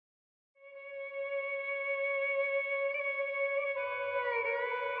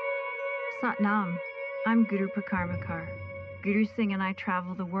Satnam, I'm Guru Prakarmakar. Guru Singh and I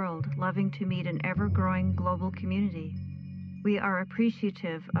travel the world, loving to meet an ever-growing global community. We are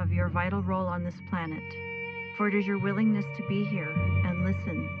appreciative of your vital role on this planet, for it is your willingness to be here and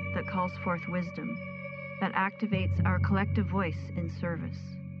listen that calls forth wisdom, that activates our collective voice in service.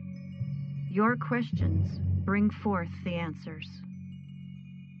 Your questions bring forth the answers.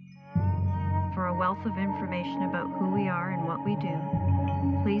 For a wealth of information about who we are and what we do,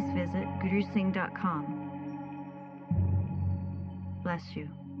 please visit gurusingh.com. Bless you.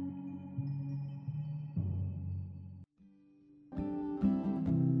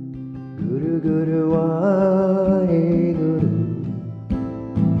 Guru Guru Vaheguru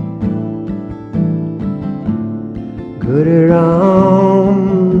Guru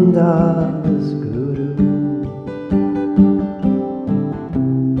Ram Das Guru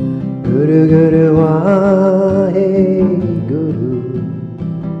Guru Guru Vaheguru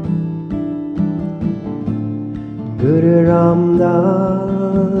Guru Ram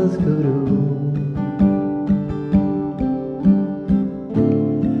Das Guru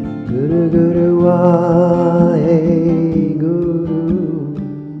Guru Guru Vaheguru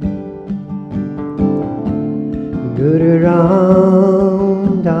Guru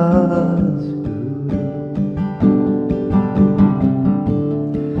Ram Das Guru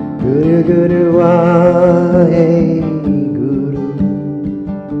Guru Guru Vaheguru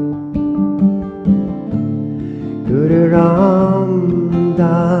Guru Ram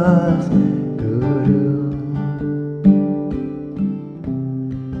Das Guru.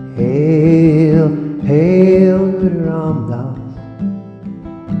 Hail, hail Guru Ram Das.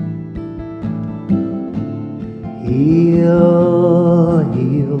 Heal,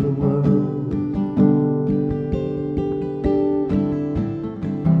 heal the world.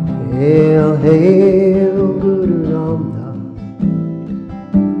 Hail, hail Guru Ram Das.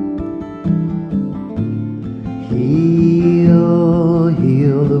 Heal,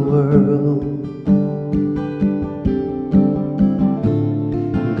 heal the world.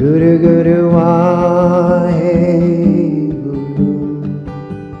 Guru Guru Vaheguru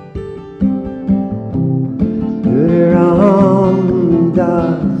Guru Ram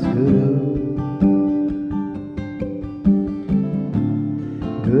Das Guru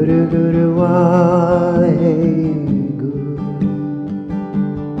Guru Guru Vaheguru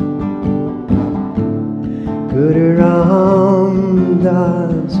Guru Ram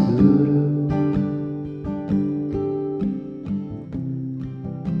Das Guru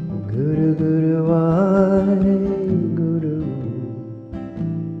Guru Guru Vaheguru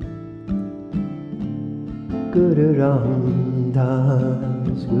Guru Ram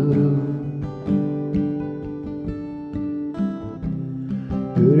Das Guru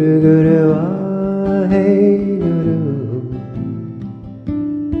Guru Guru Vaheguru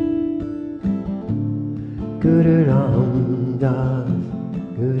Guru Ram Das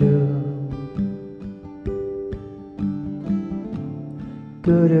Guru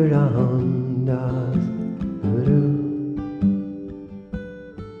Guru Ram Das Guru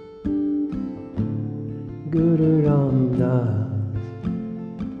Guru Ram Das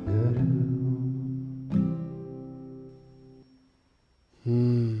Guru.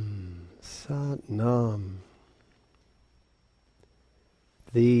 Satnam.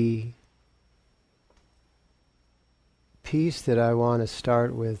 The piece that I want to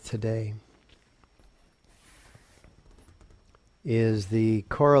start with today is the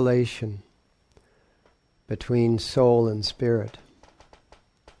correlation between soul and spirit.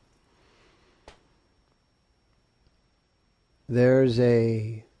 There's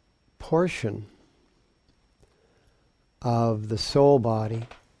a portion of the soul body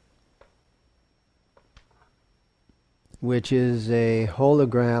which is a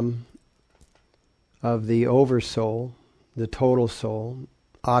hologram of the oversoul, the total soul.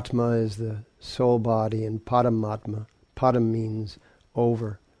 Atma is the soul body, and Paramatma. Param means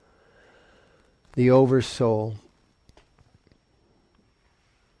over. The oversoul.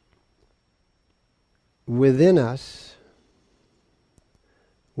 Within us,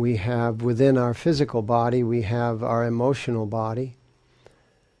 we have, within our physical body, we have our emotional body.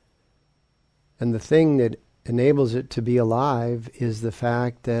 And the thing that enables it to be alive is the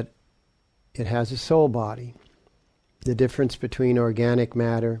fact that it has a soul body. The difference between organic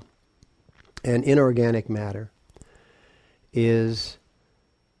matter and inorganic matter is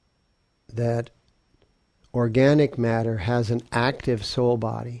that organic matter has an active soul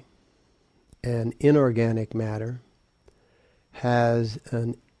body, and inorganic matter has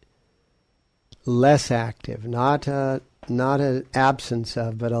an less active, not an absence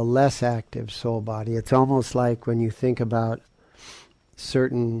of, but a less active soul body. It's almost like when you think about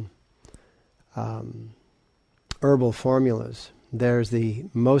certain herbal formulas. There's the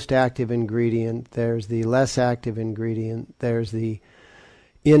most active ingredient, there's the less active ingredient, there's the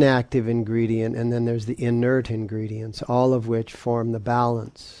inactive ingredient, and then there's the inert ingredients, all of which form the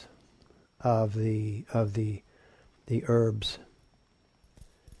balance of the herbs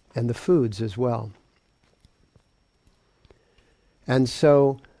and the foods as well. And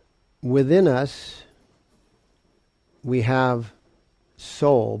so within us we have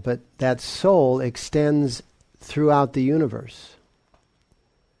soul, but that soul extends throughout the universe.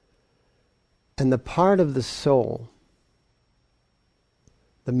 And the part of the soul,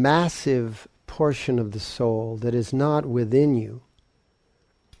 the massive portion of the soul that is not within you,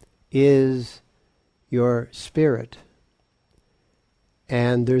 is your spirit.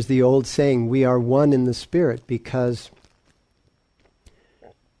 And there's the old saying, we are one in the spirit, because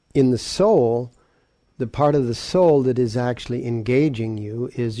in the soul, the part of the soul that is actually engaging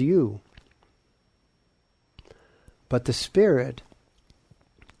you is you. But the spirit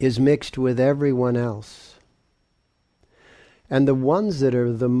is mixed with everyone else. And the ones that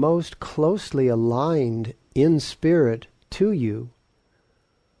are the most closely aligned in spirit to you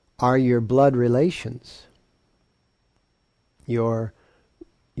are your blood relations, your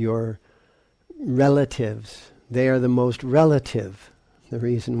relatives. They are the most relative, the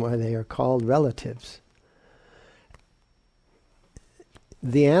reason why they are called relatives.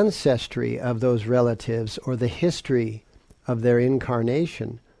 The ancestry of those relatives, or the history of their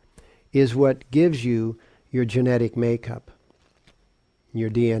incarnation, is what gives you your genetic makeup, your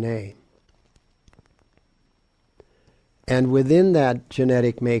DNA. And within that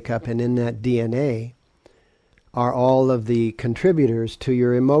genetic makeup and in that DNA are all of the contributors to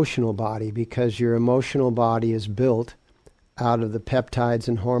your emotional body, because your emotional body is built out of the peptides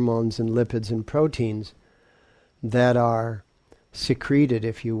and hormones and lipids and proteins that are secreted,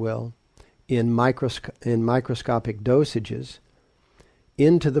 if you will, in microscopic dosages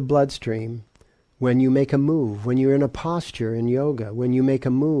into the bloodstream when you make a move, when you're in a posture in yoga, when you make a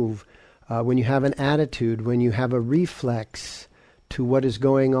move, when you have an attitude, when you have a reflex to what is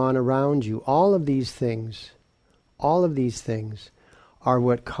going on around you. All of these things are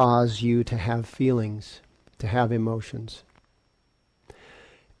what cause you to have feelings, to have emotions.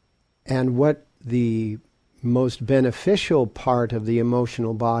 And what the most beneficial part of the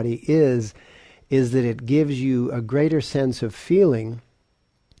emotional body is that it gives you a greater sense of feeling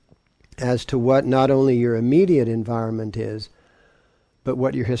as to what not only your immediate environment is, but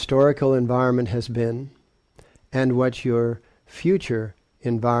what your historical environment has been, and what your future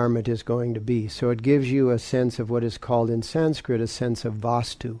environment is going to be. So it gives you a sense of what is called in Sanskrit a sense of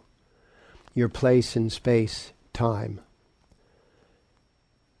vastu, your place in space, time.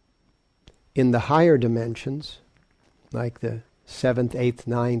 In the higher dimensions, like the 7th, 8th,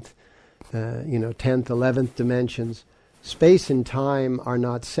 9th, 10th, 11th dimensions, space and time are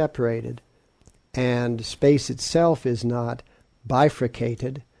not separated, and space itself is not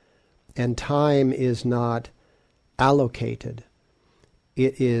bifurcated, and time is not allocated.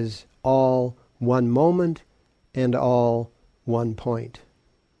 It is all one moment and all one point.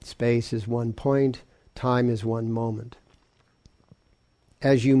 Space is one point, time is one moment.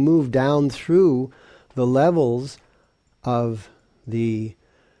 As you move down through the levels of the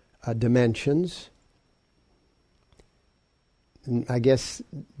dimensions, and I guess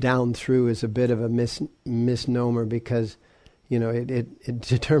down through is a bit of a misnomer, because it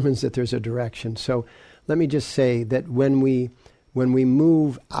determines that there's a direction. So let me just say that when we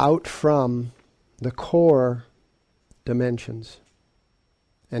move out from the core dimensions,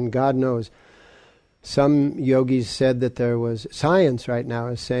 and God knows, some yogis said that there was, science right now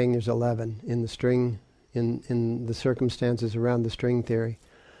is saying there's 11 in the string, in the circumstances around the string theory.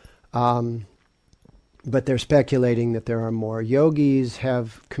 But they're speculating that there are more. Yogis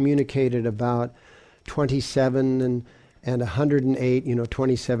have communicated about 27 and 108,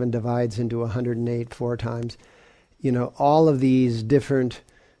 27 divides into 108 four times. All of these different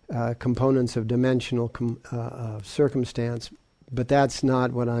components of dimensional circumstance. But that's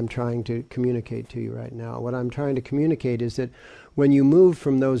not what I'm trying to communicate to you right now. What I'm trying to communicate is that when you move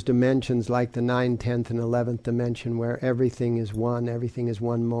from those dimensions, like the 9th, 10th, and 11th dimension, where everything is one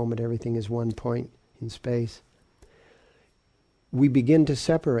moment, everything is one point in space, we begin to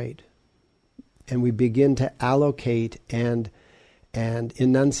separate, and we begin to allocate and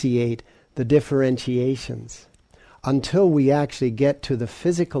enunciate the differentiations until we actually get to the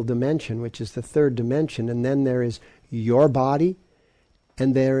physical dimension, which is the 3rd dimension, and then there is your body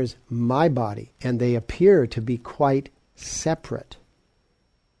and there is my body, and they appear to be quite separate.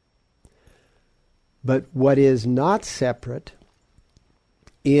 But what is not separate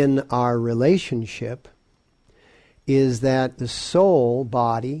in our relationship is that the soul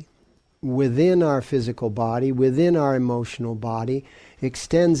body within our physical body, within our emotional body,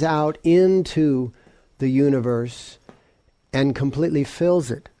 extends out into the universe and completely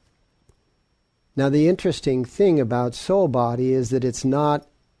fills it. Now, the interesting thing about soul body is that it's not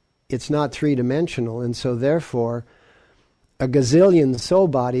three-dimensional, and so therefore a gazillion soul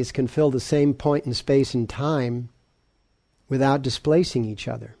bodies can fill the same point in space and time without displacing each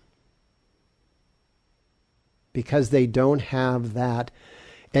other, because they don't have that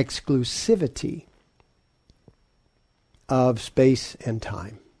exclusivity of space and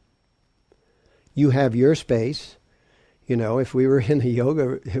time. You have your space. You know, if we were in a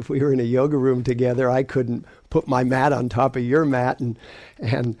yoga room together, I couldn't put my mat on top of your mat and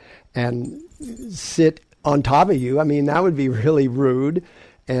sit on top of you. I mean, that would be really rude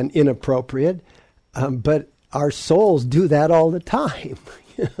and inappropriate. But our souls do that all the time.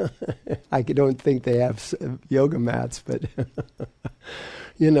 I don't think they have yoga mats, but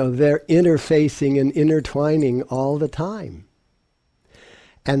they're interfacing and intertwining all the time.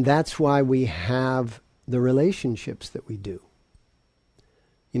 And that's why we have the relationships that we do.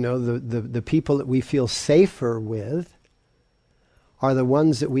 The people that we feel safer with are the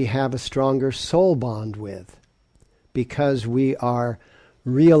ones that we have a stronger soul bond with, because we are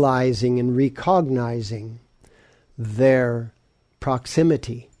realizing and recognizing their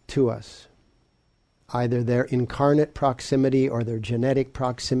proximity to us, either their incarnate proximity or their genetic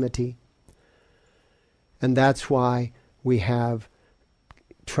proximity. And that's why we have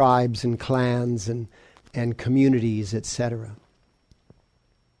tribes and clans and communities, etc.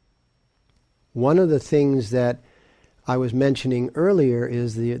 One of the things that I was mentioning earlier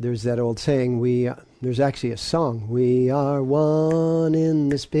is there's that old saying, there's actually a song, "We are one in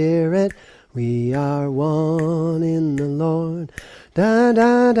the Spirit, we are one in the Lord, da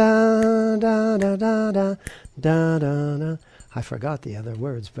da da da da da da da da da." I forgot the other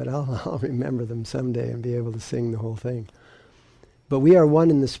words, but I'll remember them someday and be able to sing the whole thing. But we are one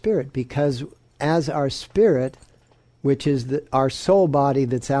in the Spirit, because as our spirit, which is our soul body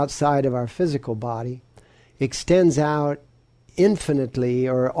that's outside of our physical body, extends out infinitely,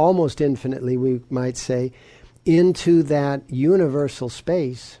 or almost infinitely, we might say, into that universal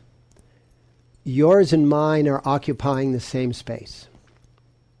space, yours and mine are occupying the same space.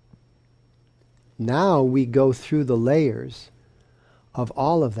 Now we go through the layers of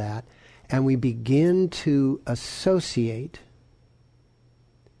all of that, and we begin to associate.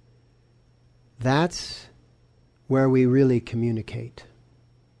 That's where we really communicate.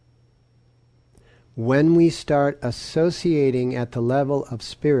 When we start associating at the level of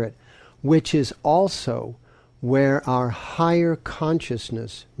spirit, which is also where our higher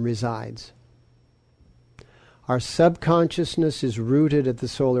consciousness resides. Our subconsciousness is rooted at the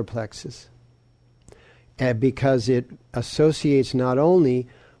solar plexus, because it associates not only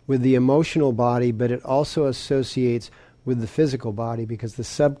with the emotional body, but it also associates with the physical body, because the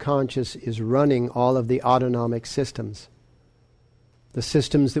subconscious is running all of the autonomic systems, the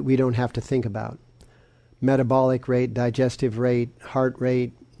systems that we don't have to think about. Metabolic rate, digestive rate, heart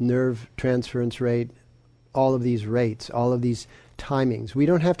rate, nerve transference rate, all of these rates, all of these timings. We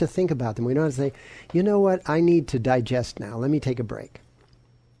don't have to think about them. We don't have to say, you know what, I need to digest now. Let me take a break.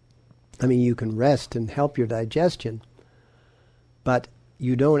 I mean, you can rest and help your digestion, but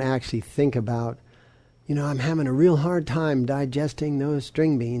you don't actually think about, I'm having a real hard time digesting those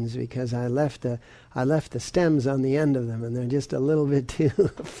string beans because I left the stems on the end of them and they're just a little bit too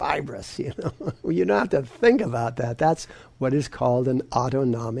fibrous, You don't have to think about that. That's what is called an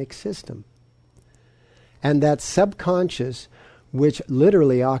autonomic system. And that subconscious, which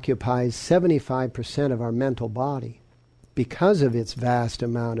literally occupies 75% of our mental body because of its vast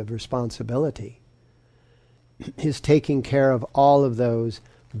amount of responsibility, is taking care of all of those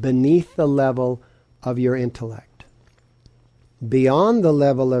beneath the level of your intellect. Beyond the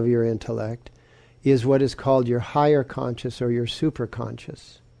level of your intellect is what is called your higher conscious or your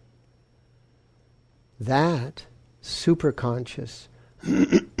superconscious. That superconscious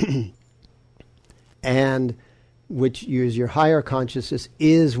and which is your higher consciousness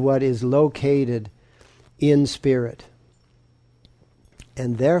is what is located in spirit.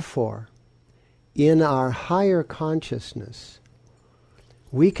 And therefore, in our higher consciousness,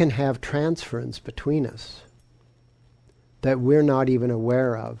 we can have transference between us that we're not even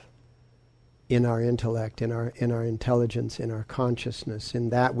aware of in our intellect, in our intelligence, in our consciousness, in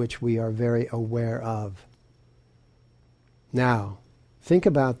that which we are very aware of. Now, think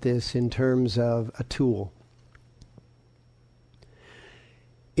about this in terms of a tool.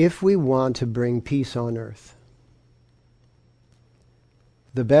 If we want to bring peace on earth,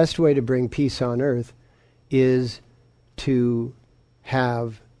 the best way to bring peace on earth is to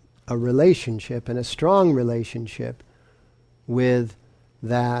have a relationship, and a strong relationship, with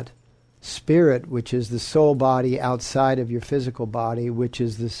that spirit, which is the soul body outside of your physical body, which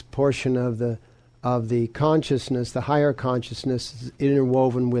is this portion of the consciousness, the higher consciousness,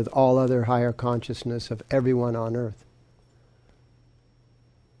 interwoven with all other higher consciousness of everyone on earth.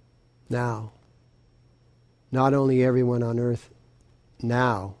 Now, not only everyone on earth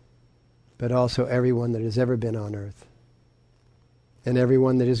now, but also everyone that has ever been on earth, and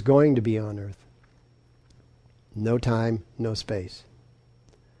everyone that is going to be on earth. No time, no space.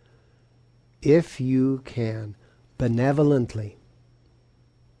 If you can benevolently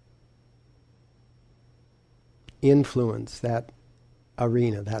influence that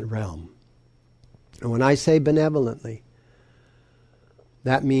arena, that realm. And when I say benevolently,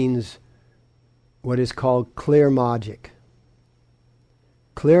 that means what is called clear magic.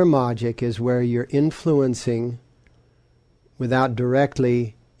 Clear magic is where you're influencing without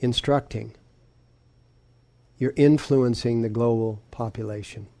directly instructing. You're influencing the global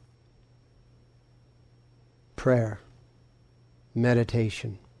population. Prayer,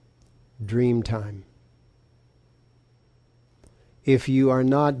 meditation, dream time. If you are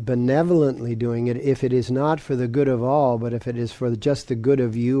not benevolently doing it, if it is not for the good of all, but if it is for just the good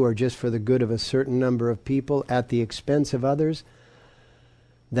of you or just for the good of a certain number of people at the expense of others,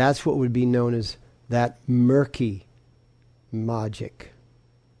 that's what would be known as that murky magic.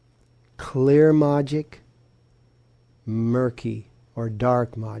 Clear magic, murky or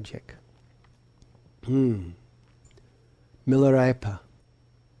dark magic. Milarepa,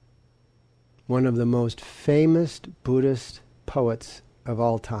 one of the most famous Buddhist poets of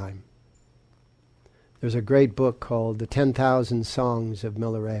all time. There's a great book called The 10,000 Songs of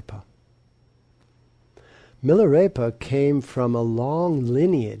Milarepa. Milarepa came from a long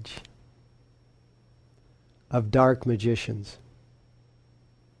lineage of dark magicians.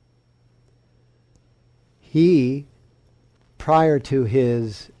 He, prior to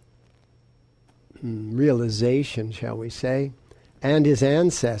his realization, shall we say, and his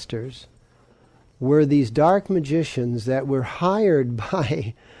ancestors, were these dark magicians that were hired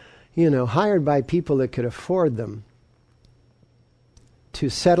by, hired by people that could afford them to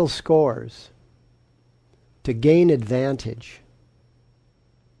settle scores, to gain advantage.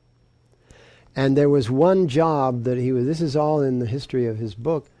 And there was one job that this is all in the history of his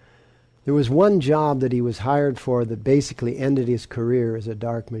book, there was one job that he was hired for that basically ended his career as a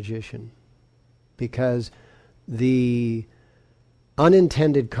dark magician, because the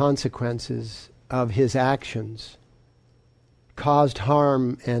unintended consequences of his actions caused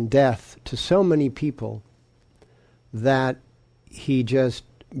harm and death to so many people that he just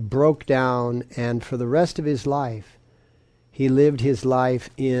broke down, and for the rest of his life he lived his life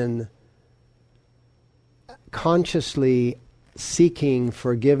in consciously seeking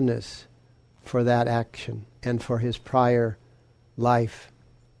forgiveness for that action and for his prior life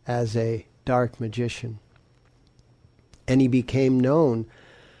as a dark magician. And he became known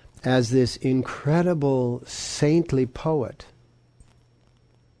as this incredible saintly poet.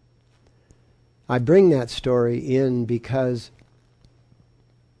 I bring that story in because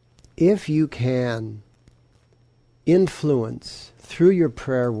if you can influence through your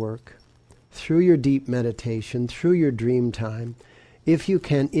prayer work, through your deep meditation, through your dream time, if you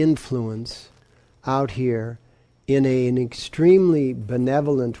can influence out here in an extremely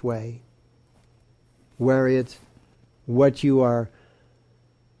benevolent way, where it's what you are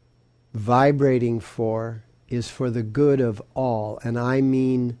vibrating for is for the good of all, and I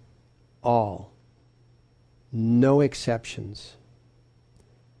mean all, no exceptions,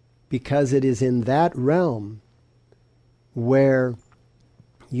 because it is in that realm where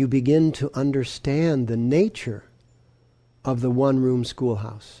you begin to understand the nature of the one-room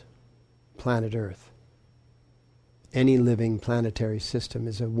schoolhouse, planet Earth. Any living planetary system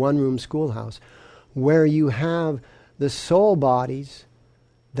is a one-room schoolhouse where you have the soul bodies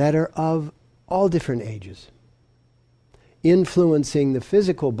that are of all different ages, influencing the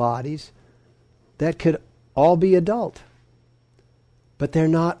physical bodies that could all be adult, but they're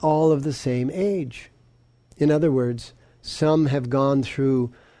not all of the same age. In other words, some have gone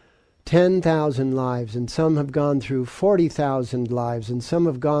through 10,000 lives, and some have gone through 40,000 lives, and some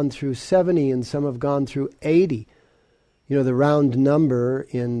have gone through 70, and some have gone through 80. The round number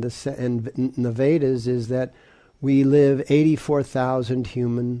in the Vedas is that we live 84,000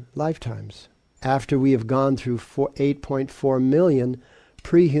 human lifetimes after we have gone through 8.4 million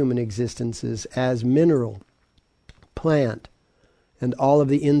pre-human existences as mineral, plant, and all of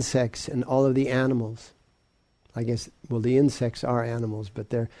the insects and all of the animals. I guess, well, the insects are animals, but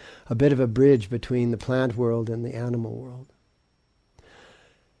they're a bit of a bridge between the plant world and the animal world.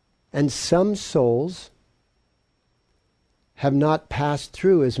 And some souls have not passed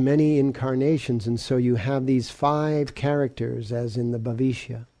through as many incarnations, and so you have these 5 characters as in the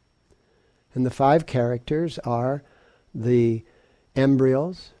Bhavishya. And the 5 characters are the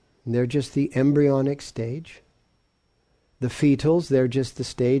embryos, they're just the embryonic stage. The fetals, they're just the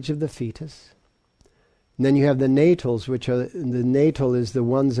stage of the fetus. And then you have the natals, which are, the natal is the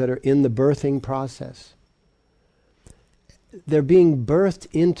ones that are in the birthing process. They're being birthed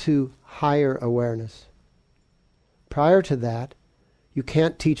into higher awareness. Prior to that, you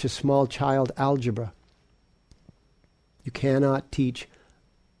can't teach a small child algebra. You cannot teach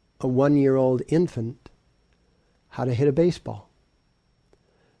a 1-year-old infant how to hit a baseball.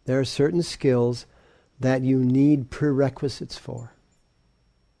 There are certain skills that you need prerequisites for.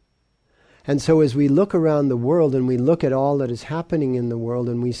 And so as we look around the world and we look at all that is happening in the world,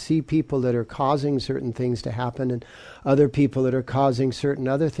 and we see people that are causing certain things to happen and other people that are causing certain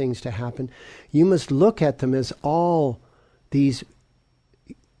other things to happen, you must look at them as all these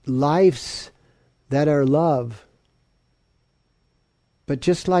lives that are love. But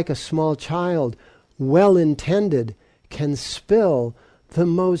just like a small child, well-intended, can spill the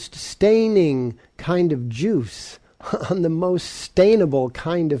most staining kind of juice on the most stainable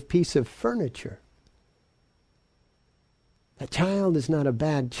kind of piece of furniture. The child is not a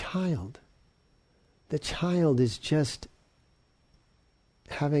bad child. The child is just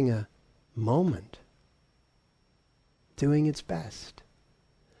having a moment, doing its best.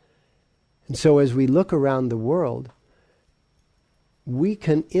 And so as we look around the world, we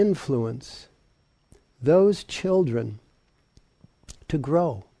can influence those children to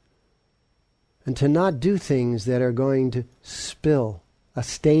grow and to not do things that are going to spill a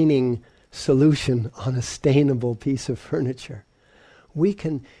staining solution on a stainable piece of furniture. We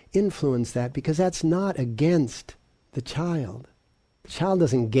can influence that because that's not against the child. The child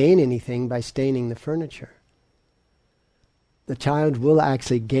doesn't gain anything by staining the furniture. The child will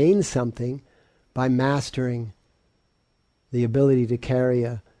actually gain something by mastering the ability to carry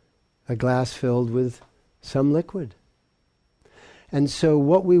a glass filled with some liquid. And so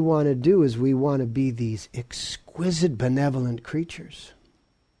what we want to do is we want to be these exquisite benevolent creatures,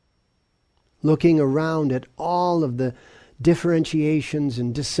 looking around at all of the differentiations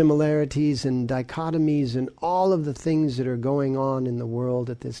and dissimilarities and dichotomies and all of the things that are going on in the world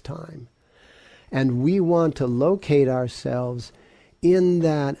at this time. And we want to locate ourselves in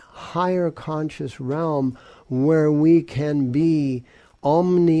that higher conscious realm where we can be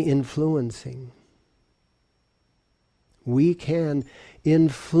omni-influencing. We can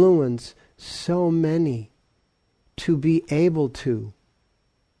influence so many to be able to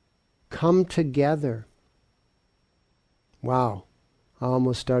come together. Wow, I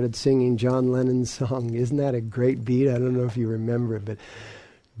almost started singing John Lennon's song. Isn't that a great beat? I don't know if you remember it, but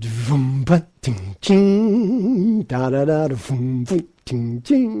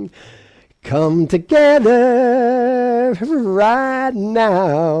come together right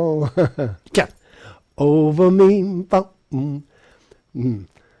now. Over me.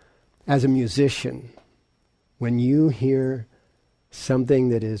 As a musician, when you hear something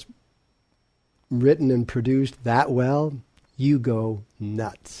that is written and produced that well, you go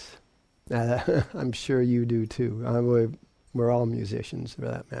nuts. I'm sure you do too. We're all musicians for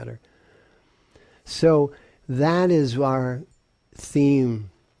that matter. So that is our theme.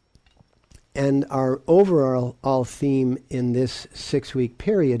 And our overall theme in this 6-week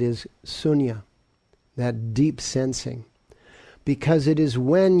period is sunya, that deep sensing. Because it is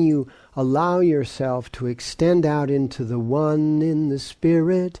when you allow yourself to extend out into the one in the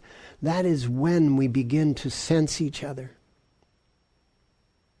spirit, that is when we begin to sense each other.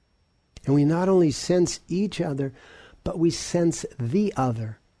 And we not only sense each other, but we sense the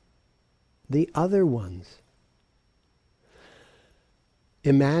other ones.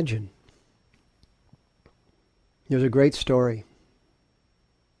 Imagine. There's a great story.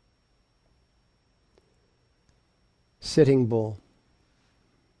 Sitting Bull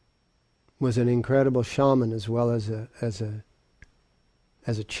was an incredible shaman as well as a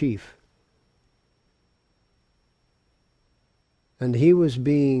chief. And he was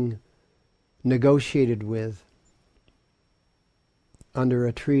being negotiated with under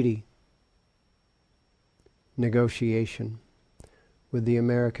a treaty negotiation with the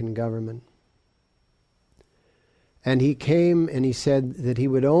American government. And he came and he said that he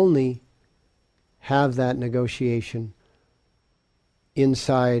would only have that negotiation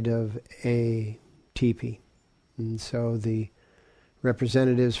inside of a teepee. And so the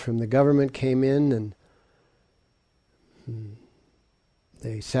representatives from the government came in and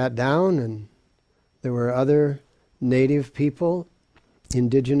they sat down, and there were other native people,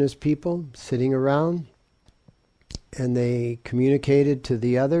 indigenous people, sitting around, and they communicated to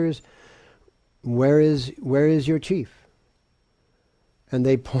the others, where is your chief? And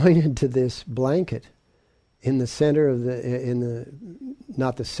they pointed to this blanket in the center of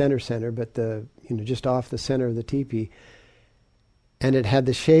not the center, but just off the center of the teepee, and it had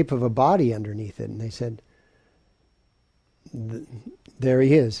the shape of a body underneath it. And they said, there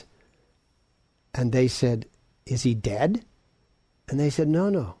he is. And they said, is he dead? And they said,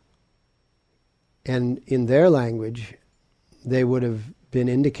 no. And in their language, they would have been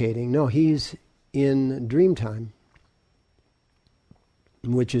indicating, no, he's in dream time,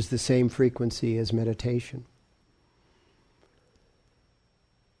 which is the same frequency as meditation.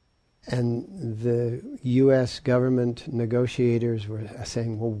 And the U.S. government negotiators were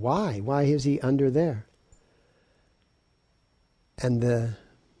saying, well, why? Why is he under there? And the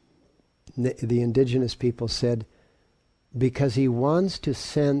indigenous people said, because he wants to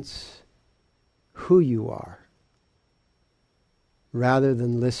sense who you are, rather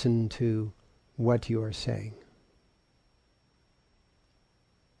than listen to what you are saying.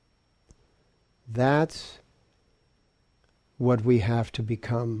 That's what we have to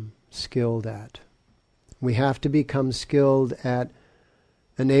become skilled at. We have to become skilled at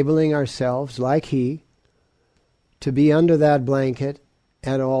enabling ourselves, like he, to be under that blanket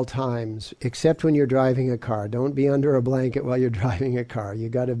at all times, except when you're driving a car. Don't be under a blanket while you're driving a car. You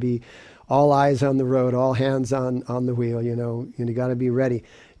got to be all eyes on the road, all hands on the wheel, you got to be ready.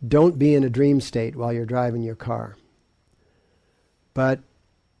 Don't be in a dream state while you're driving your car. But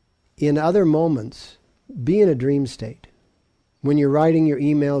in other moments, be in a dream state. When you're writing your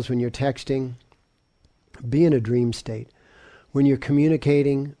emails, when you're texting, be in a dream state. When you're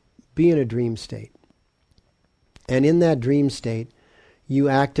communicating, be in a dream state. And in that dream state, you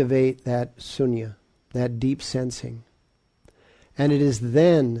activate that sunya, that deep sensing. And it is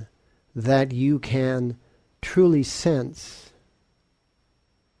then that you can truly sense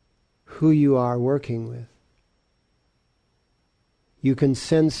who you are working with. You can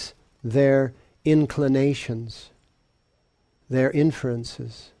sense their inclinations, their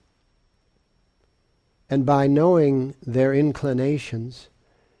inferences. And by knowing their inclinations,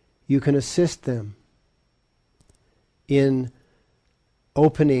 you can assist them in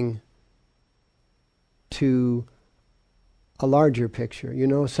opening to a larger picture.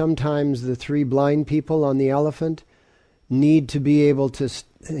 Sometimes the three blind people on the elephant need to be able to,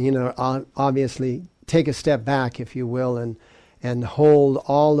 obviously take a step back, if you will, and hold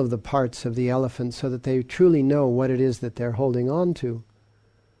all of the parts of the elephant so that they truly know what it is that they're holding on to.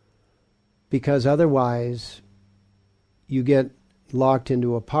 Because otherwise, you get locked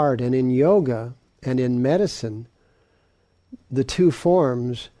into a part. And in yoga and in medicine, the two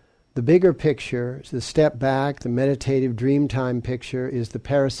forms, the bigger picture, the step back, the meditative dream time picture, is the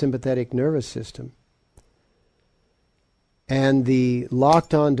parasympathetic nervous system. And the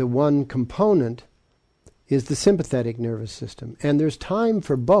locked onto one component is the sympathetic nervous system. And there's time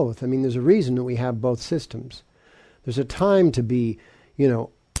for both. There's a reason that we have both systems. There's a time to be,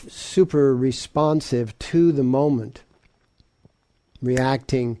 super responsive to the moment,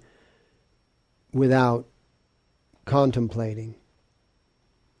 reacting without contemplating.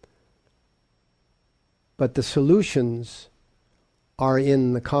 But the solutions are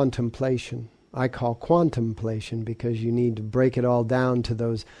in the contemplation. I call quantumplation, because you need to break it all down to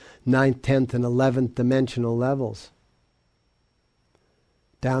those 9th, 10th, and 11th dimensional levels.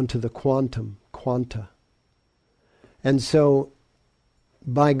 Down to the quanta. And so,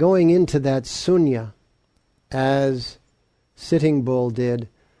 by going into that sunya, as Sitting Bull did,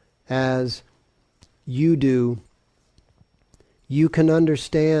 as you do, you can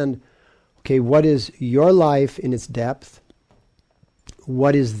understand, okay, what is your life in its depth?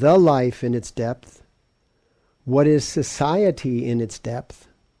 What is the life in its depth? What is society in its depth?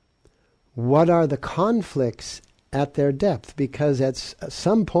 What are the conflicts at their depth? Because at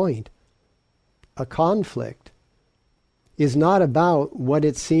some point, a conflict is not about what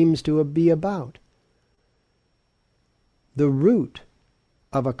it seems to be about. The root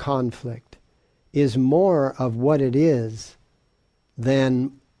of a conflict is more of what it is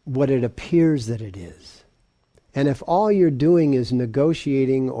than what it appears that it is. And if all you're doing is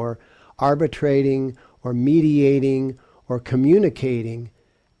negotiating or arbitrating or mediating or communicating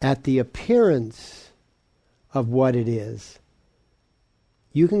at the appearance of what it is,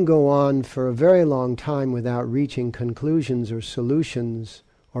 you can go on for a very long time without reaching conclusions or solutions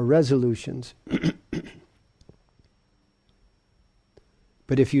or resolutions.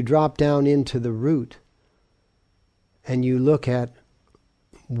 But if you drop down into the root and you look at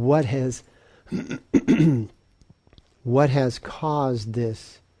what has what has caused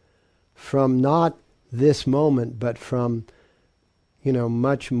this from not this moment, but from,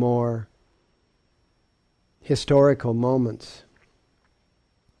 much more historical moments,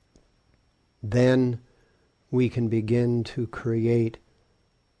 then we can begin to create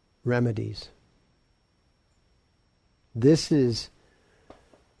remedies. This is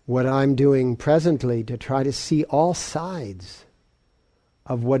what I'm doing presently, to try to see all sides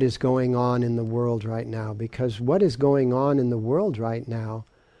of what is going on in the world right now, because what is going on in the world right now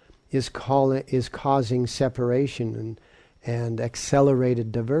is causing separation and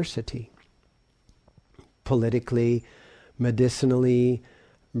accelerated diversity. Politically, medicinally,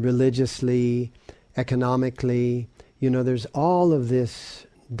 religiously, economically, there's all of this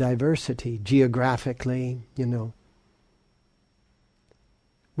diversity, geographically,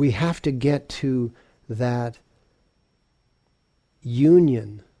 We have to get to that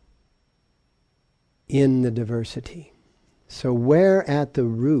union in the diversity. So where at the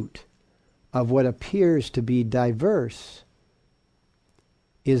root of what appears to be diverse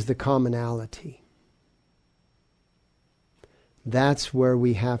is the commonality. That's where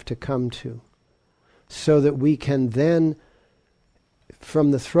we have to come to, so that we can then,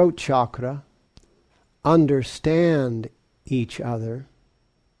 from the throat chakra, understand each other.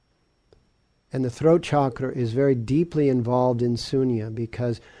 And the throat chakra is very deeply involved in sunya,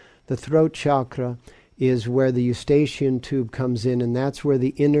 because the throat chakra is where the eustachian tube comes in, and that's where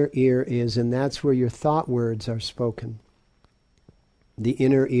the inner ear is, and that's where your thought words are spoken. The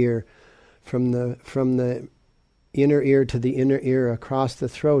inner ear, from the inner ear to the inner ear across the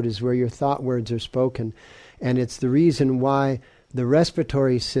throat, is where your thought words are spoken. And it's the reason why the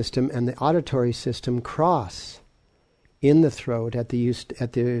respiratory system and the auditory system cross in the throat at the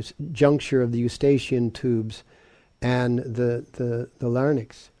juncture of the eustachian tubes and the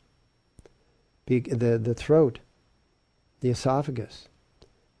larynx, the throat, the esophagus.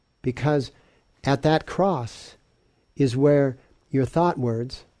 Because at that cross is where your thought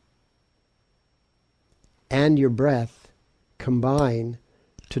words and your breath combine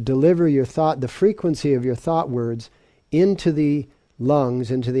to deliver your thought, the frequency of your thought words, into the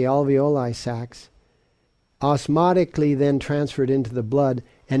lungs, into the alveoli sacs, osmotically then transferred into the blood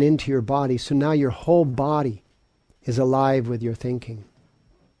and into your body. So now your whole body is alive with your thinking.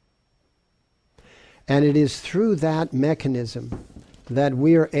 And it is through that mechanism that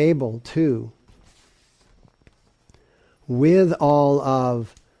we are able to, with all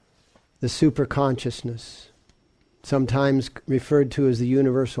of the superconsciousness, sometimes referred to as the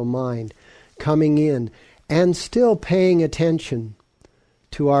universal mind, coming in and still paying attention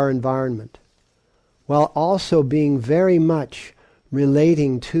to our environment, while also being very much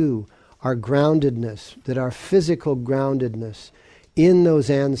relating to our groundedness, that our physical groundedness in those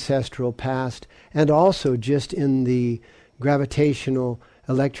ancestral past, and also just in the gravitational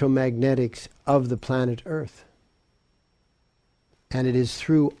electromagnetics of the planet Earth. And it is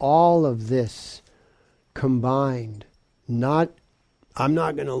through all of this combined, not, I'm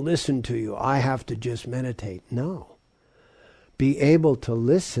not going to listen to you, I have to just meditate. No. Be able to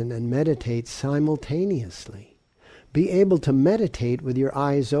listen and meditate simultaneously. Be able to meditate with your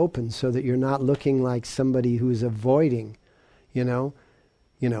eyes open so that you're not looking like somebody who's avoiding, you're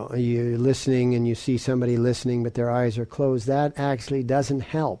listening and you see somebody listening but their eyes are closed. That actually doesn't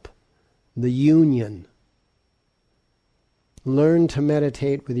help the union. Learn to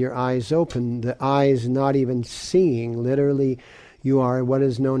meditate with your eyes open, the eyes not even seeing. Literally, you are what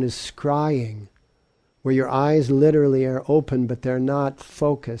is known as scrying, where your eyes literally are open but they're not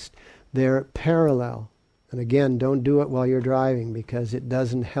focused. They're parallel. And again, don't do it while you're driving, because it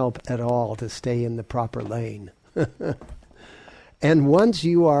doesn't help at all to stay in the proper lane. And once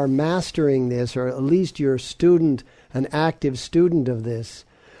you are mastering this, or at least you're an active student of this,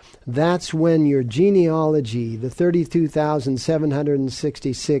 that's when your genealogy, the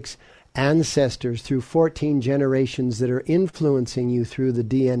 32,766 ancestors through 14 generations that are influencing you through the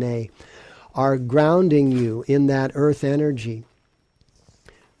DNA, are grounding you in that earth energy.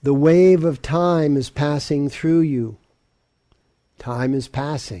 The wave of time is passing through you. Time is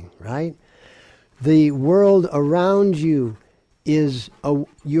passing, right? The world around you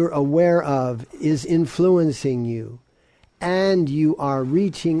you're aware of, is influencing you. And you are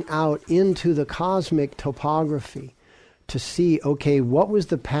reaching out into the cosmic topography to see, okay, what was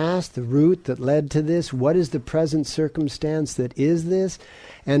the past, the root that led to this? What is the present circumstance that is this?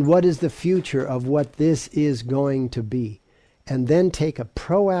 And what is the future of what this is going to be? And then take a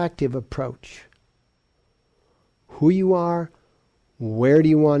proactive approach. Who you are, where do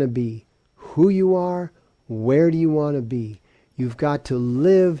you want to be? Who you are, where do you want to be? You've got to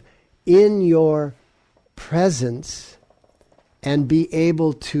live in your presence and be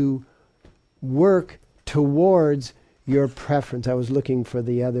able to work towards your preference. I was looking for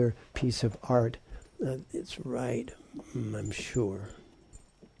the other piece of art. It's right, I'm sure.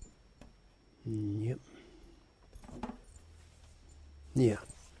 Yep. Yeah.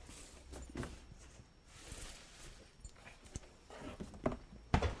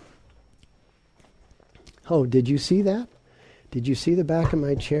 Oh, did you see that? Did you see the back of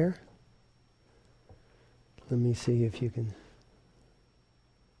my chair? Let me see if you can.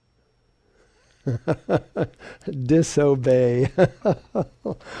 Disobey.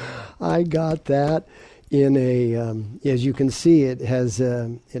 I got that in a. As you can see, it has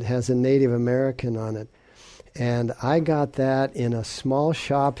a Native American on it, and I got that in a small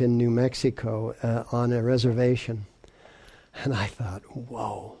shop in New Mexico on a reservation, and I thought,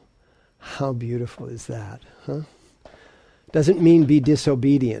 whoa, how beautiful is that, huh? Doesn't mean be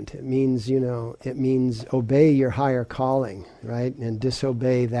disobedient. It means, it means obey your higher calling, right? And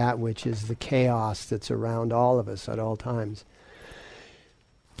disobey that which is the chaos that's around all of us at all times.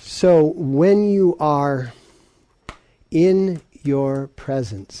 So when you are in your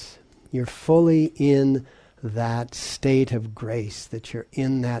presence, you're fully in that state of grace, that you're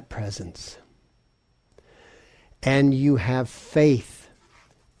in that presence. And you have faith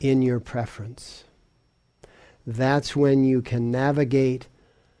in your preference. That's when you can navigate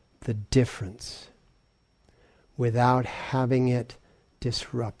the difference without having it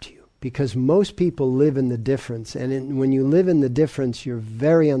disrupt you. Because most people live in the difference, and when you live in the difference, you're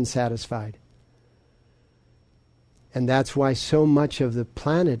very unsatisfied. And that's why so much of the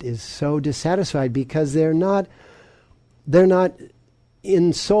planet is so dissatisfied, because they're not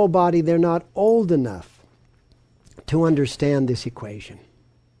in soul body, they're not old enough to understand this equation.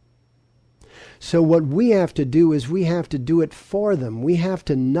 So what we have to do is we have to do it for them. We have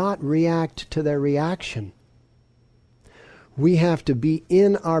to not react to their reaction. We have to be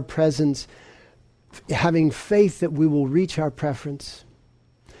in our presence, having faith that we will reach our preference,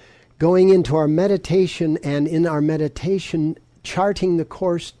 going into our meditation, and in our meditation charting the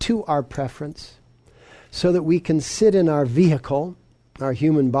course to our preference, so that we can sit in our vehicle, our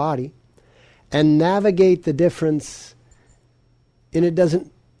human body, and navigate the difference, and it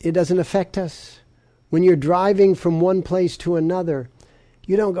doesn't affect us. When you're driving from one place to another,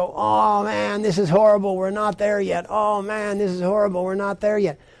 you don't go, oh man, this is horrible, we're not there yet. Oh man, this is horrible, we're not there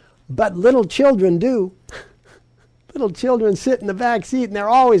yet. But little children do. Little children sit in the back seat and they're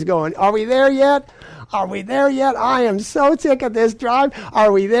always going, are we there yet? Are we there yet? I am so sick of this drive.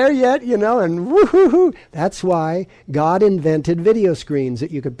 Are we there yet? And woohoo. That's why God invented video screens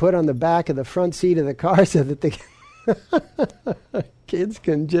that you could put on the back of the front seat of the car so that the kids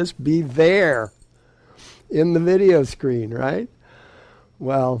can just be there in the video screen, right?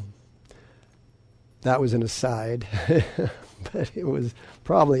 Well, that was an aside, but it was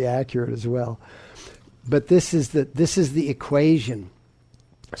probably accurate as well. But this is the equation.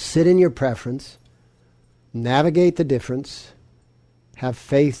 Sit in your preference, navigate the difference, have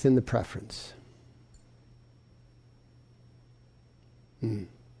faith in the preference.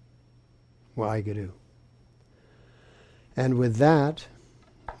 Waheguru. And with that,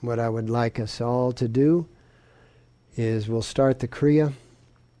 what I would like us all to do is we'll start the Kriya.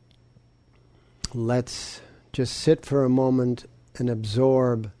 Let's just sit for a moment and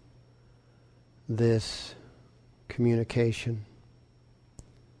absorb this communication.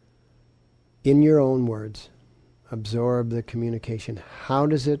 In your own words, absorb the communication. How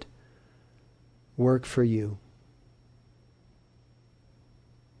does it work for you?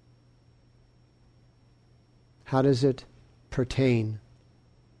 How does it pertain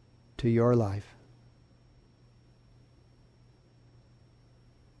to your life?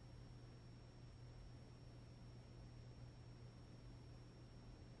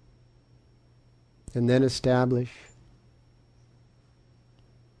 And then establish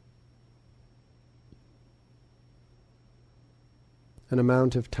an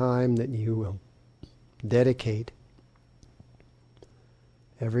amount of time that you will dedicate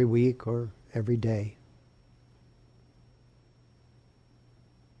every week or every day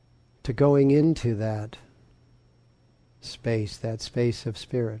to going into that space of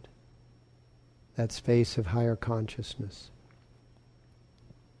spirit, that space of higher consciousness,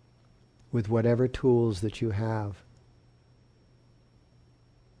 with whatever tools that you have.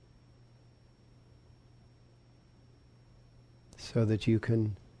 So that you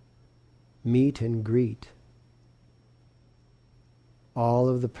can meet and greet all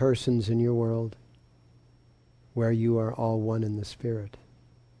of the persons in your world where you are all one in the spirit.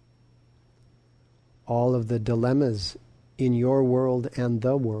 All of the dilemmas in your world and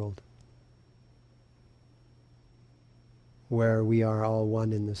the world, where we are all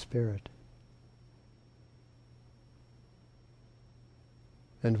one in the Spirit.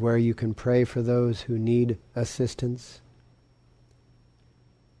 And where you can pray for those who need assistance,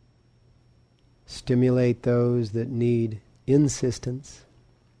 stimulate those that need insistence,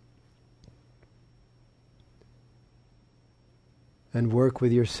 and work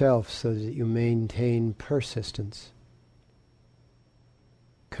with yourself so that you maintain persistence,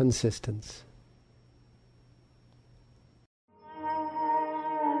 consistence.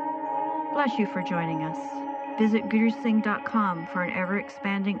 Bless you for joining us. Visit gurusingh.com for an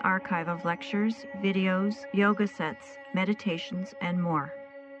ever-expanding archive of lectures, videos, yoga sets, meditations, and more.